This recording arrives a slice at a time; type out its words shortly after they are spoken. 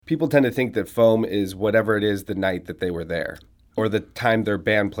people tend to think that Foam is whatever it is the night that they were there or the time their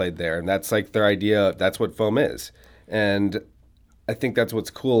band played there. And that's like their idea. That's what Foam is. And I think that's what's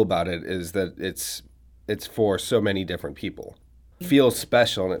cool about it is that it's for so many different people. It feels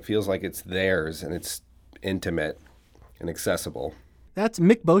special and it feels like it's theirs and it's intimate and accessible. That's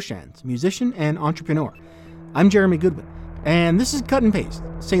Mick Beauchamp, musician and entrepreneur. I'm Jeremy Goodwin, and this is Cut and Paste,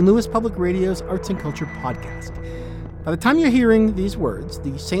 St. Louis Public Radio's Arts and Culture podcast. By the time you're hearing these words,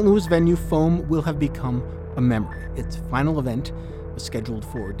 the St. Louis venue Foam will have become a memory. Its final event was scheduled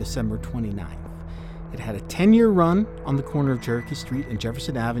for December 29th. It had a 10-year run on the corner of Cherokee Street and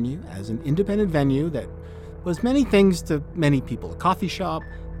Jefferson Avenue as an independent venue that was many things to many people: a coffee shop,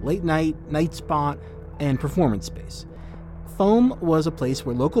 late night, night spot, and performance space. Foam was a place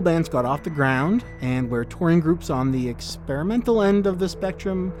where local bands got off the ground and where touring groups on the experimental end of the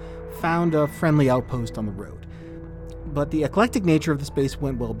spectrum found a friendly outpost on the road. But the eclectic nature of the space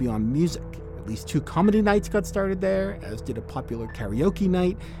went well beyond music. At least 2 comedy nights got started there, as did a popular karaoke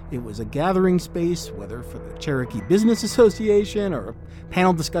night. It was a gathering space, whether for the Cherokee Business Association or a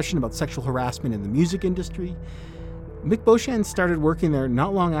panel discussion about sexual harassment in the music industry. Mick Beauchamp started working there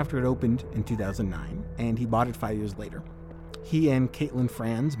not long after it opened in 2009, and he bought it 5 years later. He and Caitlin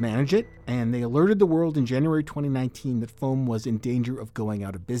Franz manage it, and they alerted the world in January 2019 that Foam was in danger of going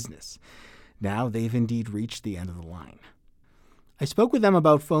out of business. Now they've indeed reached the end of the line. I spoke with them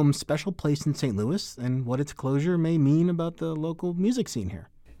about Foam's special place in St. Louis and what its closure may mean about the local music scene here.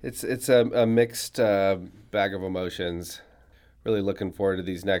 It's a mixed bag of emotions. Really looking forward to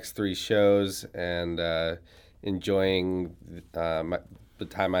these next 3 shows and enjoying the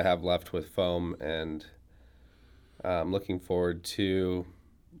time I have left with Foam, and I'm looking forward to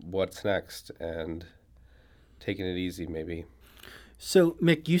what's next and taking it easy maybe. So,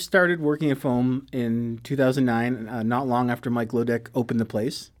 Mick, you started working at Foam in 2009, not long after Mike Lodek opened the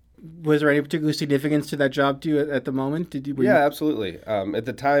place. Was there any particular significance to that job to you at the moment? Absolutely. At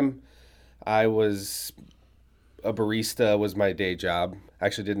the time, I was a barista was my day job. I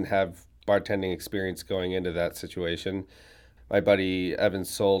actually didn't have bartending experience going into that situation. My buddy Evan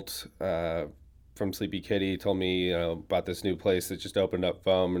Solt from Sleepy Kitty told me about this new place that just opened up,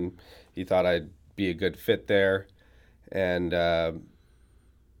 Foam, and he thought I'd be a good fit there. And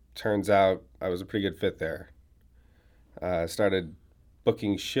turns out I was a pretty good fit there. Started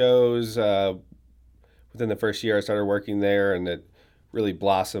booking shows. Within the first year I started working there, and it really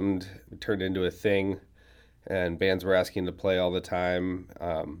blossomed. It turned into a thing, and bands were asking to play all the time.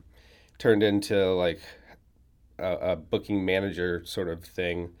 Turned into like a booking manager sort of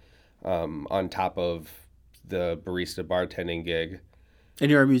thing on top of the barista bartending gig. And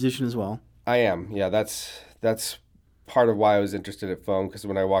you're a musician as well? I am. Yeah, that's part of why I was interested at Foam, because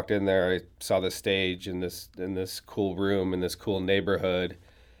when I walked in there, I saw the stage in this cool room in this cool neighborhood,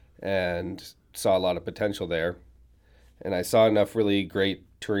 and saw a lot of potential there. And I saw enough really great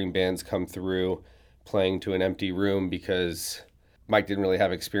touring bands come through playing to an empty room because Mike didn't really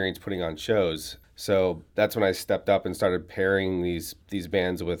have experience putting on shows. So that's when I stepped up and started pairing these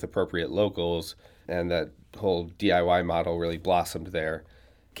bands with appropriate locals, and that whole DIY model really blossomed there.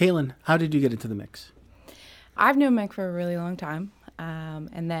 Caitlin, how did you get into the mix? I've known Mike for a really long time.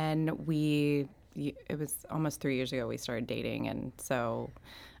 And then it was almost 3 years ago we started dating. And so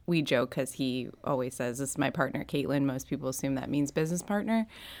we joke because he always says, "This is my partner, Caitlin." Most people assume that means business partner.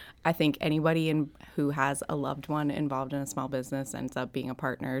 I think anybody who has a loved one involved in a small business ends up being a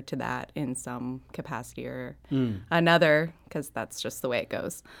partner to that in some capacity or another, because that's just the way it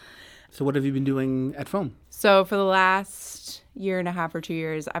goes. So what have you been doing at Foam? So for the last year and a half or 2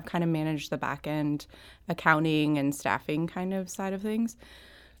 years, I've kind of managed the back end accounting and staffing kind of side of things.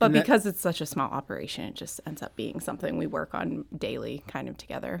 But because it's such a small operation, it just ends up being something we work on daily kind of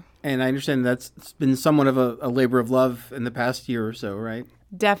together. And I understand that's been somewhat of a labor of love in the past year or so, right?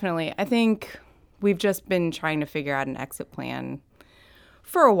 Definitely. I think we've just been trying to figure out an exit plan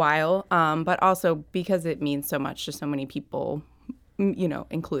for a while, but also because it means so much to so many people,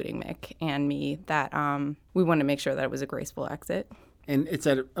 including Mick and me, that we want to make sure that it was a graceful exit. And it's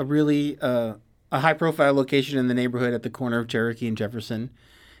at a really a high-profile location in the neighborhood at the corner of Cherokee and Jefferson.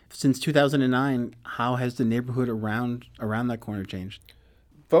 Since 2009, how has the neighborhood around that corner changed?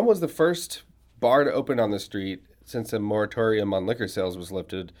 Foam was the first bar to open on the street since a moratorium on liquor sales was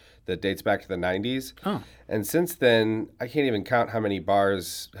lifted that dates back to the 90s. Oh. And since then, I can't even count how many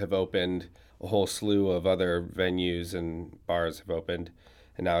bars have opened. A whole slew of other venues and bars have opened.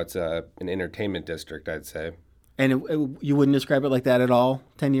 And now it's an entertainment district, I'd say. And you wouldn't describe it like that at all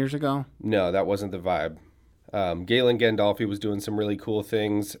 10 years ago? No, that wasn't the vibe. Galen Gandolfi was doing some really cool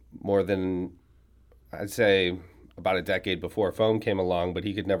things, more than, I'd say, about a decade before Foam came along, but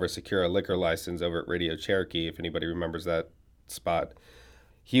he could never secure a liquor license over at Radio Cherokee, if anybody remembers that spot.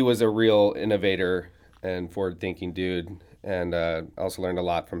 He was a real innovator and forward-thinking dude, and also learned a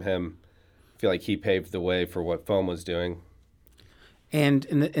lot from him. I feel like he paved the way for what Foam was doing. And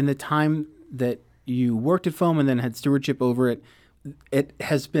in the time that you worked at Foam and then had stewardship over it, it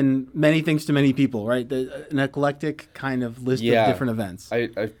has been many things to many people, right? An eclectic kind of list of different events.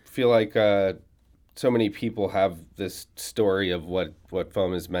 I feel like so many people have this story of what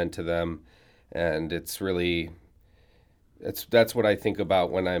Foam has meant to them, and it's really that's what I think about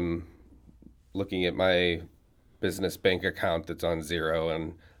when I'm looking at my business bank account that's on zero,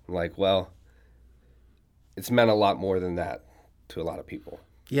 and I'm like, well, it's meant a lot more than that to a lot of people.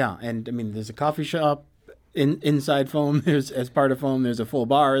 Yeah, and I mean, there's a coffee shop inside Foam. There's as part of Foam. There's a full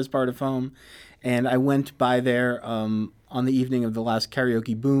bar as part of Foam, and I went by there on the evening of the last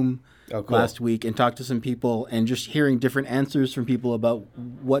Karaoke Boom last week and talked to some people, and just hearing different answers from people about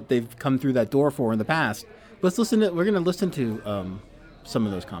what they've come through that door for in the past. We're going to listen to some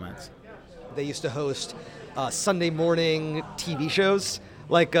of those comments. They used to host Sunday morning TV shows.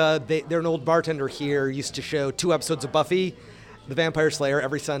 Like they're an old bartender here, used to show 2 episodes of Buffy the Vampire Slayer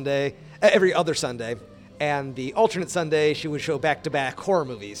every other Sunday. And the alternate Sunday, she would show back-to-back horror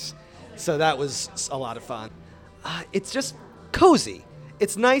movies. So that was a lot of fun. It's just cozy.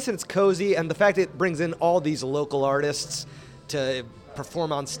 It's nice and it's cozy, and the fact it brings in all these local artists to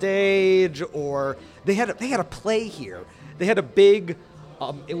perform on stage, or they had a play here. They had a big,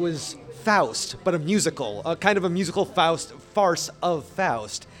 it was Faust, but a musical, kind of a musical farce of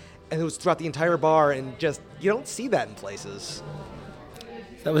Faust. And it was throughout the entire bar, and just, you don't see that in places.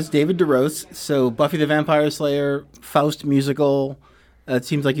 That was David DeRose. So Buffy the Vampire Slayer, Faust musical. It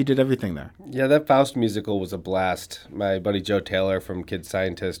seems like you did everything there. Yeah, that Faust musical was a blast. My buddy Joe Taylor from Kid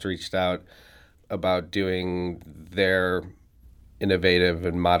Scientist reached out about doing their innovative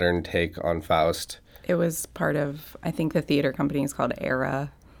and modern take on Faust. It was part of, I think the theater company is called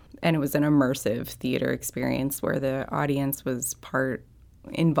Era, and it was an immersive theater experience where the audience was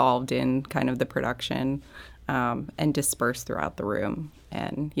involved in kind of the production and dispersed throughout the room.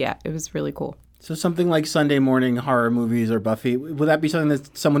 And yeah, it was really cool. So something like Sunday morning horror movies or Buffy, would that be something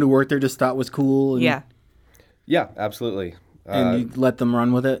that someone who worked there just thought was cool? Yeah. Yeah, absolutely. And you let them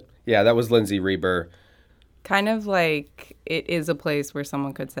run with it? Yeah, that was Lindsay Reber. Kind of like it is a place where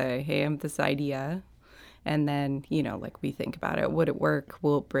someone could say, hey, I have this idea. And then, like we think about it. Would it work?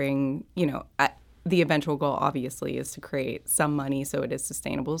 Will it bring, the eventual goal obviously is to create some money so it is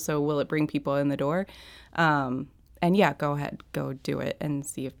sustainable. So will it bring people in the door? And yeah, go ahead, go do it and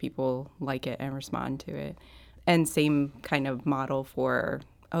see if people like it and respond to it. And same kind of model for,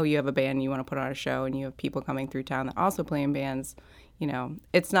 you have a band, you want to put on a show, and you have people coming through town that also play in bands.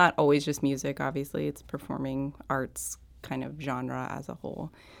 It's not always just music, obviously. It's performing arts kind of genre as a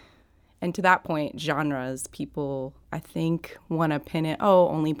whole. And to that point, genres, people, I think, want to pin it,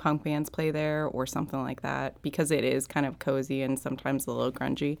 only punk bands play there or something like that, because it is kind of cozy and sometimes a little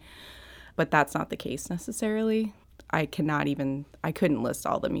grungy. But that's not the case necessarily. I couldn't list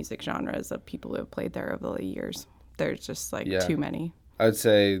all the music genres of people who have played there over the years. There's just too many. I would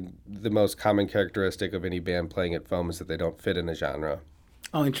say the most common characteristic of any band playing at Foam is that they don't fit in a genre.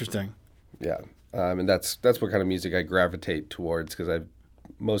 Oh, interesting. Yeah. And that's what kind of music I gravitate towards, because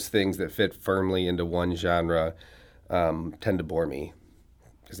most things that fit firmly into one genre tend to bore me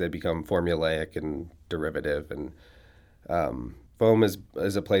because they become formulaic and derivative. And Foam is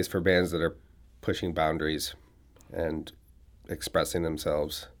a place for bands that are pushing boundaries and expressing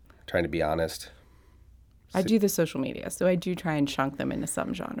themselves, trying to be honest. I do the social media, so I do try and chunk them into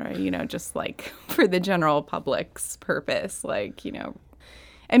some genre, just for the general public's purpose,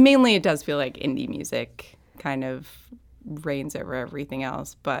 and mainly it does feel like indie music kind of reigns over everything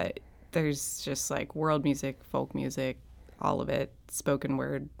else, but there's just world music, folk music, all of it, spoken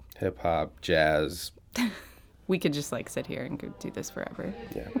word. Hip-hop, jazz. We could just sit here and go do this forever.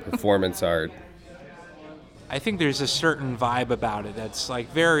 Yeah, performance art. I think there's a certain vibe about it that's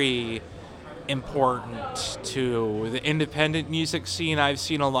very important to the independent music scene. I've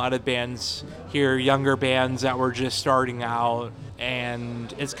seen a lot of bands here, younger bands that were just starting out,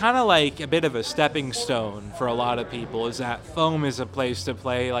 and it's kind of like a bit of a stepping stone for a lot of people, is that Foam is a place to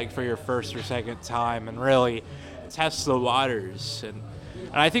play for your first or second time and really test the waters. And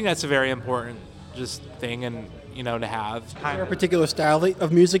I think that's a very important just thing and to have. Is there a particular style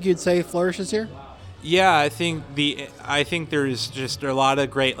of music you'd say flourishes here? Yeah, I think there's just a lot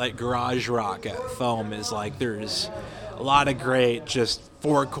of great garage rock at Foam. There's a lot of great just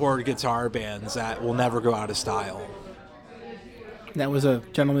 4-chord guitar bands that will never go out of style. That was a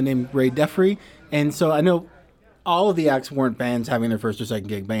gentleman named Ray Deffrey, and so I know all of the acts weren't bands having their first or second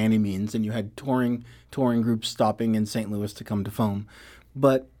gig by any means, and you had touring groups stopping in St. Louis to come to Foam.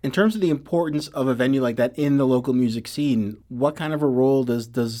 But in terms of the importance of a venue like that in the local music scene, what kind of a role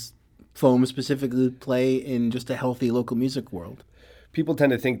does Foam specifically play in just a healthy local music world? People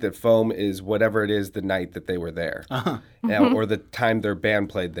tend to think that Foam is whatever it is the night that they were there, or the time their band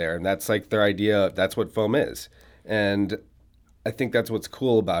played there, and that's like their idea. That's what Foam is, and I think that's what's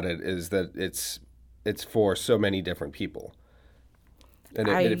cool about it is that it's for so many different people, and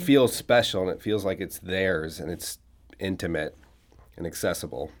it feels special, and it feels like it's theirs, and it's intimate and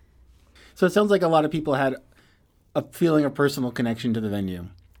accessible. So it sounds like a lot of people had a feeling of personal connection to the venue.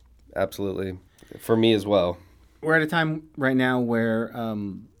 Absolutely, for me as well. We're at a time right now where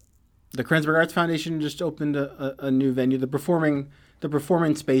the Kranzberg Arts Foundation just opened a new venue. The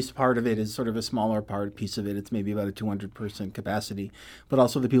performance space part of it is sort of a smaller piece of it. It's maybe about a 200-person capacity. But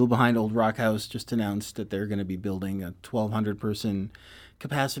also the people behind Old Rock House just announced that they're going to be building a 1,200-person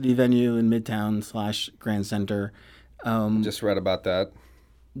capacity venue in Midtown / Grand Center. Just read about that.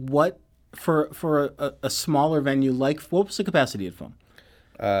 What, for a smaller venue what was the capacity at Foam?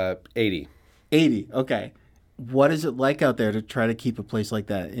 80. 80, okay. What is it like out there to try to keep a place like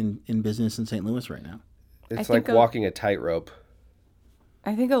that in business in St. Louis right now? It's like walking a tightrope.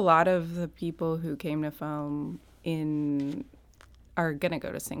 I think a lot of the people who came to Foam are going to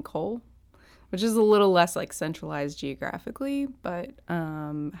go to Sinkhole, which is a little less like centralized geographically, but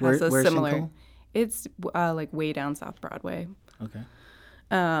has a similar. Sinkhole? It's like way down South Broadway. Okay.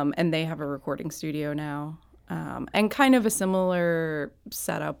 And they have a recording studio now, and kind of a similar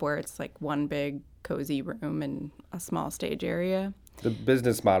setup where it's like one big cozy room and a small stage area. The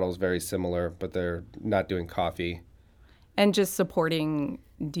business model is very similar, but they're not doing coffee. And just supporting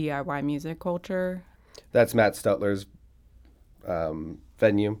DIY music culture. That's Matt Stutler's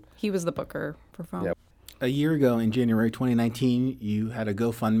venue. He was the booker for Foam. Yep. A year ago, in January 2019, you had a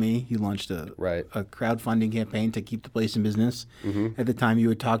GoFundMe. You launched a crowdfunding campaign to keep the place in business. Mm-hmm. At the time, you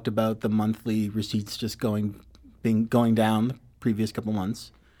had talked about the monthly receipts just going down the previous couple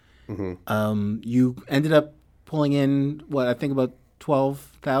months. Mm-hmm. You ended up pulling in I think about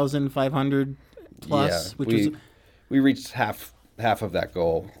 12,500 plus, we reached half of that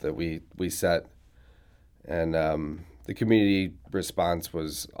goal that we set, and the community response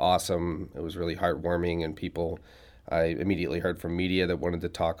was awesome. It was really heartwarming, and I immediately heard from media that wanted to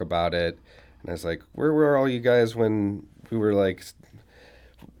talk about it, and I was like, where were all you guys when we were like,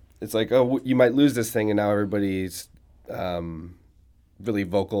 it's like, oh, you might lose this thing, and now everybody's really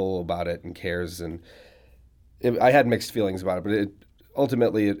vocal about it and cares, and I had mixed feelings about it, but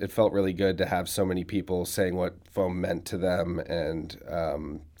ultimately it felt really good to have so many people saying what Foam meant to them, and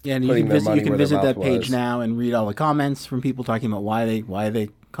and you can visit that page now and read all the comments from people talking about why they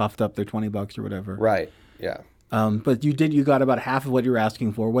coughed up their $20 or whatever. Right. Yeah. But you got about half of what you were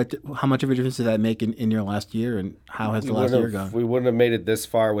asking for. How much of a difference did that make in your last year, and how has the last year gone? We wouldn't have made it this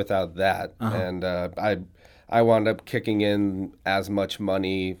far without that, and I wound up kicking in as much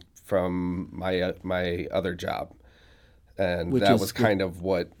money from my other job, and that was kind of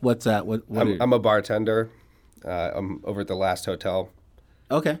what. What's that? I'm a bartender. I'm over at the Last Hotel.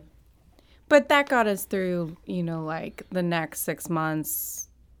 Okay. But that got us through, like the next 6 months,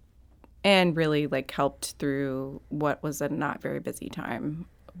 and really like helped through what was a not very busy time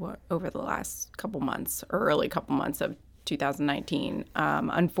over the last couple months or early couple months of 2019.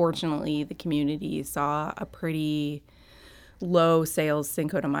 Unfortunately, the community saw a pretty low sales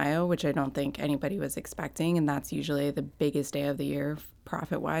Cinco de Mayo, which I don't think anybody was expecting, and that's usually the biggest day of the year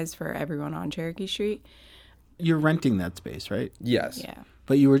profit-wise for everyone on Cherokee Street. You're renting that space, right? Yes. Yeah.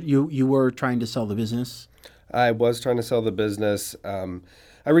 But you were trying to sell the business? I was trying to sell the business.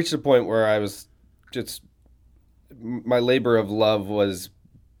 I reached a point where I was just, my labor of love was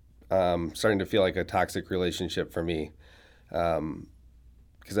starting to feel like a toxic relationship for me,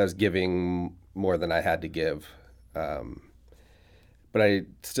 because I was giving more than I had to give. But I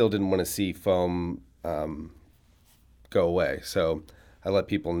still didn't want to see Foam go away. So I let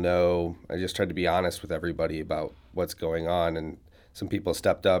people know. I just tried to be honest with everybody about what's going on. And some people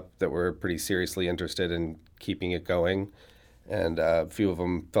stepped up that were pretty seriously interested in keeping it going. And a few of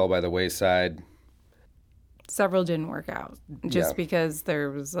them fell by the wayside. Several didn't work out just because there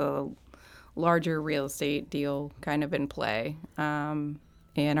was a larger real estate deal kind of in play. And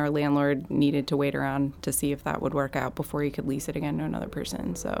our landlord needed to wait around to see if that would work out before he could lease it again to another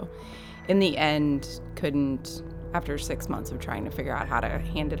person. So in the end, couldn't, after 6 months of trying to figure out how to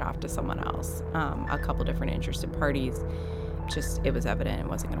hand it off to someone else, a couple different interested parties, just it was evident it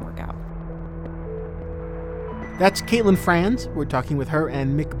wasn't going to work out. That's Caitlin Franz. We're talking with her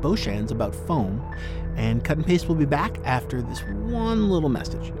and Mick Beauchamp about foam. And Cut and Paste will be back after this one little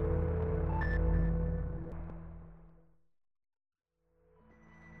message.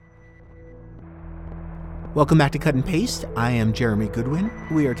 Welcome back to Cut and Paste. I am Jeremy Goodwin.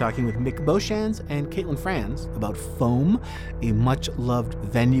 We are talking with Mick Beauchamp and Caitlin Franz about Foam, a much-loved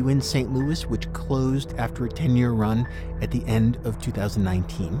venue in St. Louis which closed after a 10-year run at the end of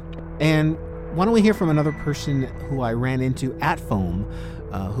 2019. And why don't we hear from another person who I ran into at Foam,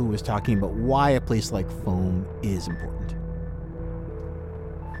 who was talking about why a place like Foam is important.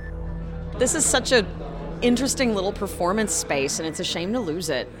 This is such an interesting little performance space, and it's a shame to lose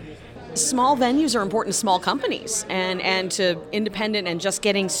it. Small venues are important to small companies and to independent and just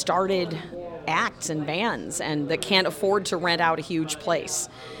getting started acts and bands and that can't afford to rent out a huge place,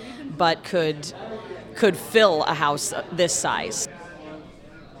 but could fill a house this size.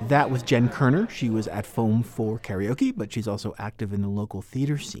 That was Jen Kerner. She was at Foam for karaoke, but she's also active in the local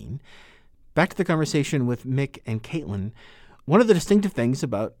theater scene. Back to the conversation with Mick and Caitlin. One of the distinctive things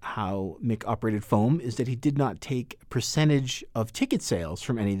about how Mick operated Foam is that he did not take a percentage of ticket sales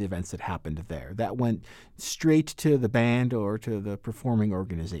from any of the events that happened there. That went straight to the band or to the performing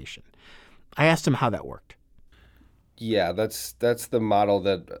organization. I asked him how that worked. Yeah, that's the model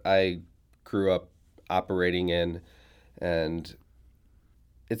that I grew up operating in, and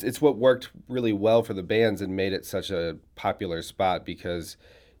it's what worked really well for the bands and made it such a popular spot because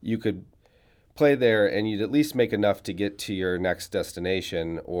you could play there and you'd at least make enough to get to your next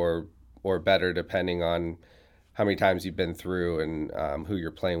destination or better depending on how many times you've been through and who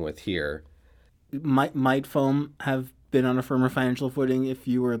you're playing with here. Might Foam have been on a firmer financial footing if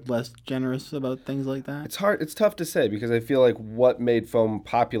you were less generous about things like that? It's tough to say because I feel like what made Foam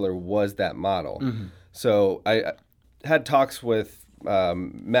popular was that model. Mm-hmm. So I had talks with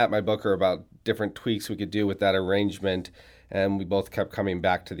Matt, my booker, about different tweaks we could do with that arrangement, and we both kept coming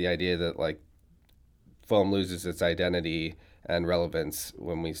back to the idea that like Foam loses its identity and relevance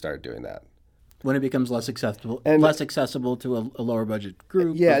when we start doing that. When it becomes less accessible to a lower budget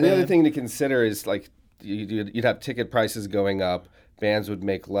group. Yeah, and the other thing to consider is like you'd have ticket prices going up, bands would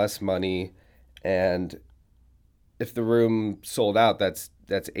make less money, and if the room sold out, that's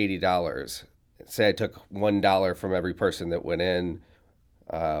 $80. Say I took $1 from every person that went in,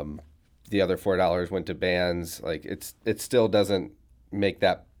 the other $4 went to bands. Like it still doesn't make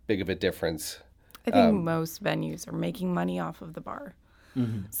that big of a difference. I think most venues are making money off of the bar.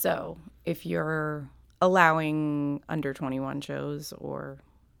 Mm-hmm. So if you're allowing under 21 shows,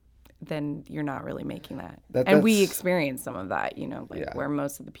 then you're not really making that. And we experience some of that, where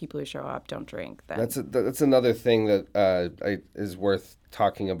most of the people who show up don't drink. Then. That's another thing that is worth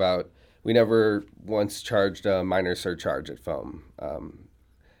talking about. We never once charged a minor surcharge at Foam.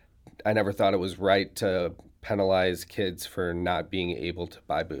 I never thought it was right to penalize kids for not being able to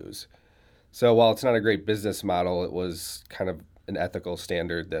buy booze. So while it's not a great business model, it was kind of an ethical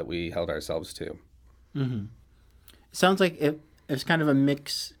standard that we held ourselves to. Mm-hmm. It sounds like it's kind of a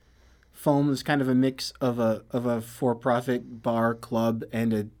mix. Foam is kind of a mix of a for-profit bar, club,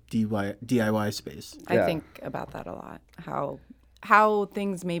 and a DIY space. I think about that a lot. How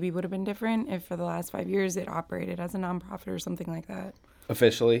things maybe would have been different if for the last 5 years it operated as a nonprofit or something like that.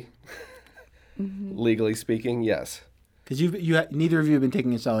 Officially, mm-hmm. Legally speaking, yes. Because neither of you have been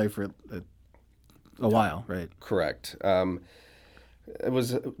taking a salary for a while, right? Correct. It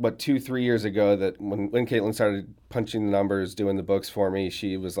was, 2-3 years ago that when Caitlin started punching the numbers, doing the books for me,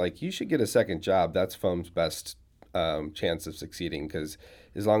 she was like, you should get a second job. That's Foam's best chance of succeeding because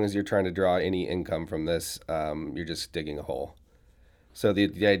as long as you're trying to draw any income from this, you're just digging a hole. So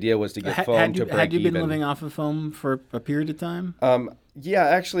the idea was to get Foam to break even. Had you been living off of Foam for a period of time? Yeah,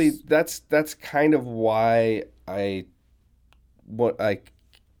 actually, that's kind of why I bought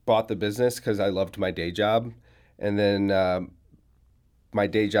the business because I loved my day job, and then my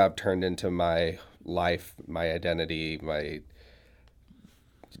day job turned into my life, my identity.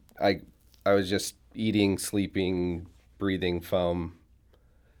 I was just eating, sleeping, breathing Foam.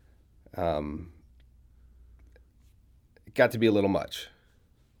 It got to be a little much.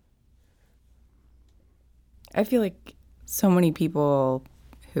 I feel like so many people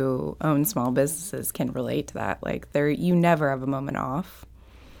who own small businesses can relate to that. Like you never have a moment off.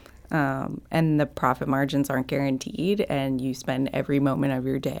 And the profit margins aren't guaranteed, and you spend every moment of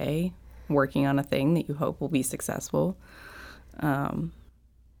your day working on a thing that you hope will be successful. Yeah,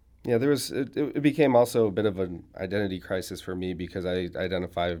 it became also a bit of an identity crisis for me because I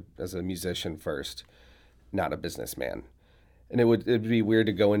identify as a musician first, not a businessman. And it'd be weird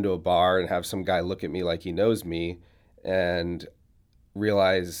to go into a bar and have some guy look at me like he knows me and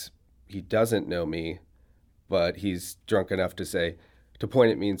realize he doesn't know me, but he's drunk enough to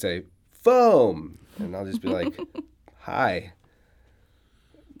point at me and say, foam. And I'll just be like, hi.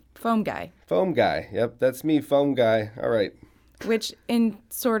 Foam guy. Foam guy. Yep, that's me, foam guy. All right. Which, in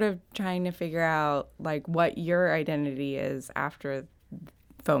sort of trying to figure out like what your identity is after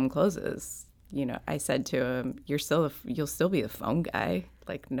foam closes, I said to him, you'll still be the foam guy.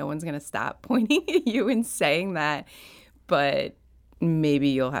 Like, no one's gonna stop pointing at you and saying that, but maybe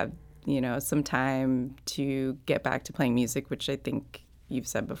you'll have some time to get back to playing music, which I think you've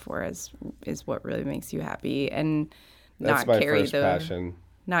said before is what really makes you happy, and that's not my carry first the passion.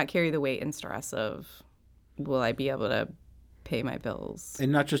 Not carry the weight and stress of, will I be able to pay my bills?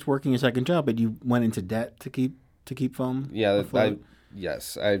 And not just working a second job, but you went into debt to keep foam. Yeah,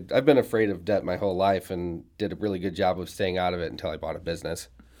 yes. I've been afraid of debt my whole life and did a really good job of staying out of it until I bought a business.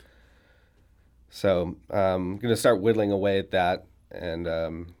 So I'm going to start whittling away at that, and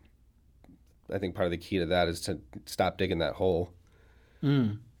I think part of the key to that is to stop digging that hole.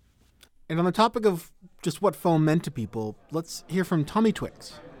 Mm. And on the topic of just what foam meant to people, let's hear from Tommy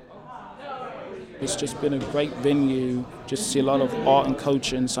Twix. It's just been a great venue, just to see a lot of art and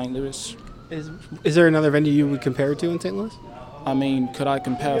culture in St. Louis. Is there another venue you would compare it to in St. Louis? I mean, could I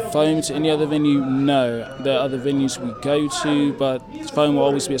compare Foam to any other venue? No. There are other venues we go to, but Foam will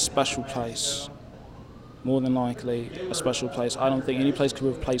always be a special place. More than likely, a special place. I don't think any place could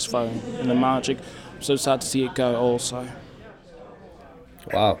replace Foam and the magic. I'm so sad to see it go also.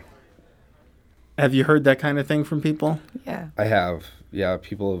 Wow. Have you heard that kind of thing from people? Yeah. I have. Yeah,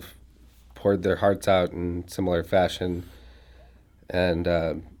 people have poured their hearts out in similar fashion, and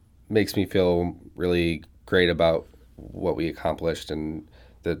makes me feel really great about what we accomplished and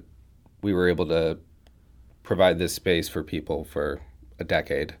that we were able to provide this space for people for a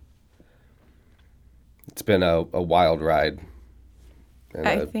decade. It's been a wild ride. And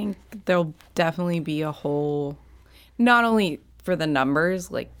I think there'll definitely be a hole, not only for the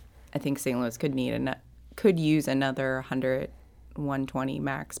numbers, like I think St. Louis could use another 100, 120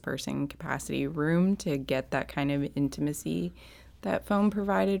 max person capacity room to get that kind of intimacy that Foam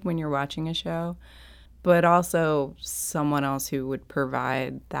provided when you're watching a show, but also someone else who would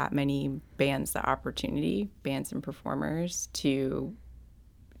provide that many bands the opportunity, bands and performers, to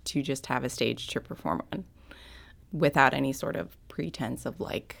just have a stage to perform on without any sort of pretense of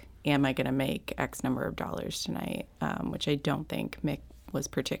like, am I going to make X number of dollars tonight, which I don't think Mick was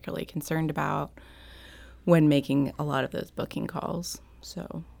particularly concerned about when making a lot of those booking calls.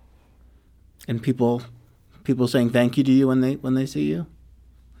 So, and people saying thank you to you when they see you?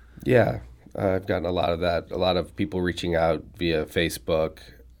 Yeah, I've gotten a lot of that. A lot of people reaching out via Facebook,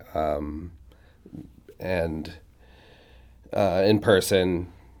 and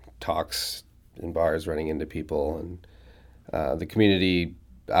in-person talks in bars, running into people. And the community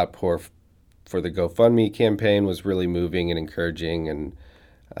outpour for the GoFundMe campaign was really moving and encouraging. And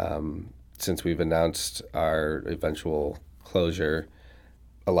since we've announced our eventual closure,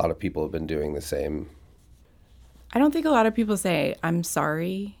 a lot of people have been doing the same. I don't think a lot of people say, I'm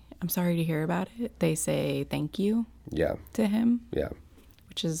sorry to hear about it. They say thank you to him. Yeah.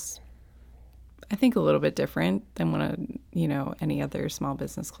 Which is, I think, a little bit different than when any other small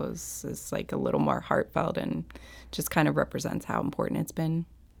business closes. Like a little more heartfelt and just kind of represents how important it's been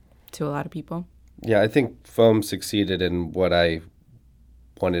to a lot of people. Yeah, I think Foam succeeded in what I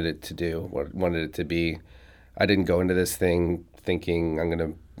wanted it to do, what I wanted it to be. I didn't go into this thing thinking I'm going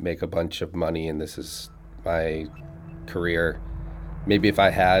to make a bunch of money and this is my career. Maybe if I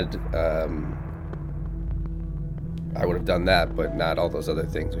had, I would have done that, but not all those other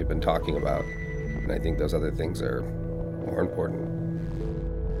things we've been talking about. And I think those other things are more important.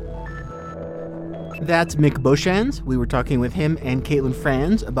 That's Mick Beauchamp. We were talking with him and Caitlin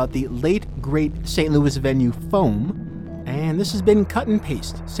Franz about the late, great St. Louis venue Foam. And this has been Cut and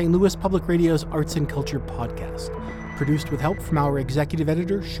Paste, St. Louis Public Radio's Arts and Culture podcast, produced with help from our executive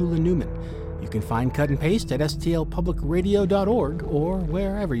editor, Shula Newman. You can find Cut and Paste at stlpublicradio.org or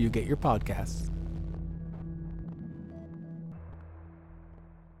wherever you get your podcasts.